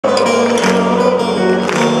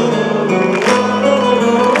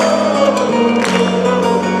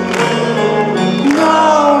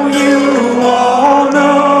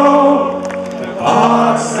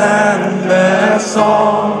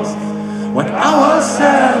Hours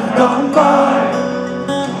have gone by,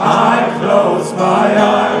 I close my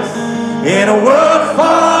eyes. In a world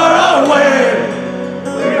far away,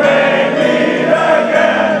 we may meet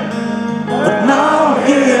again. But now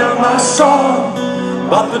hear my song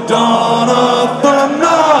about the dawn of the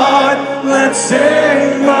night. Let's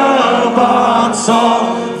sing the bard song.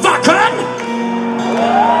 Wacken!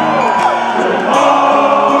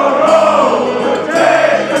 Tomorrow will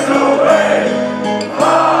take us away,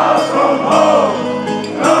 far from home.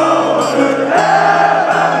 No one will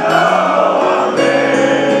ever know our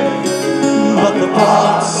name, but the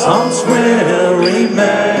bard songs will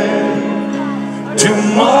remain.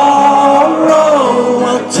 Tomorrow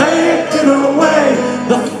will take it away,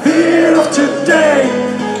 the fear of today,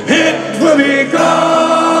 it will be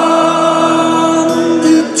gone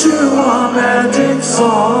due to our magic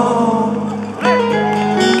song.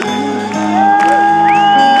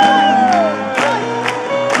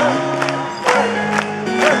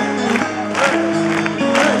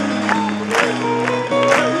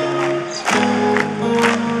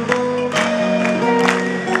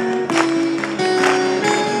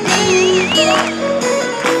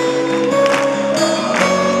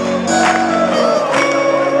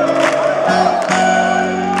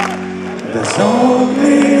 There's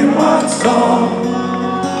only one song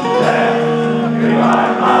left in my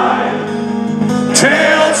mind.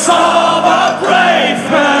 Tales of a brave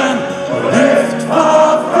man who lived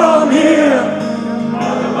far from here.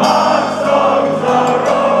 But the bard songs are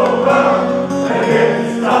over, and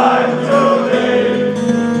it's time to leave.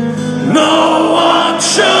 No one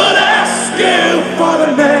should ask you for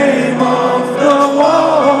the name of the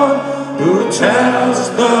one who tells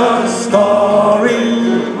the story.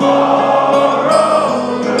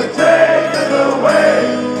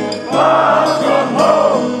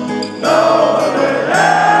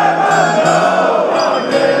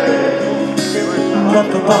 But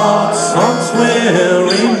the bard songs will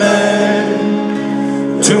remain.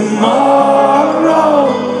 Tomorrow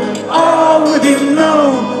all will be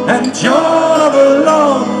known, and your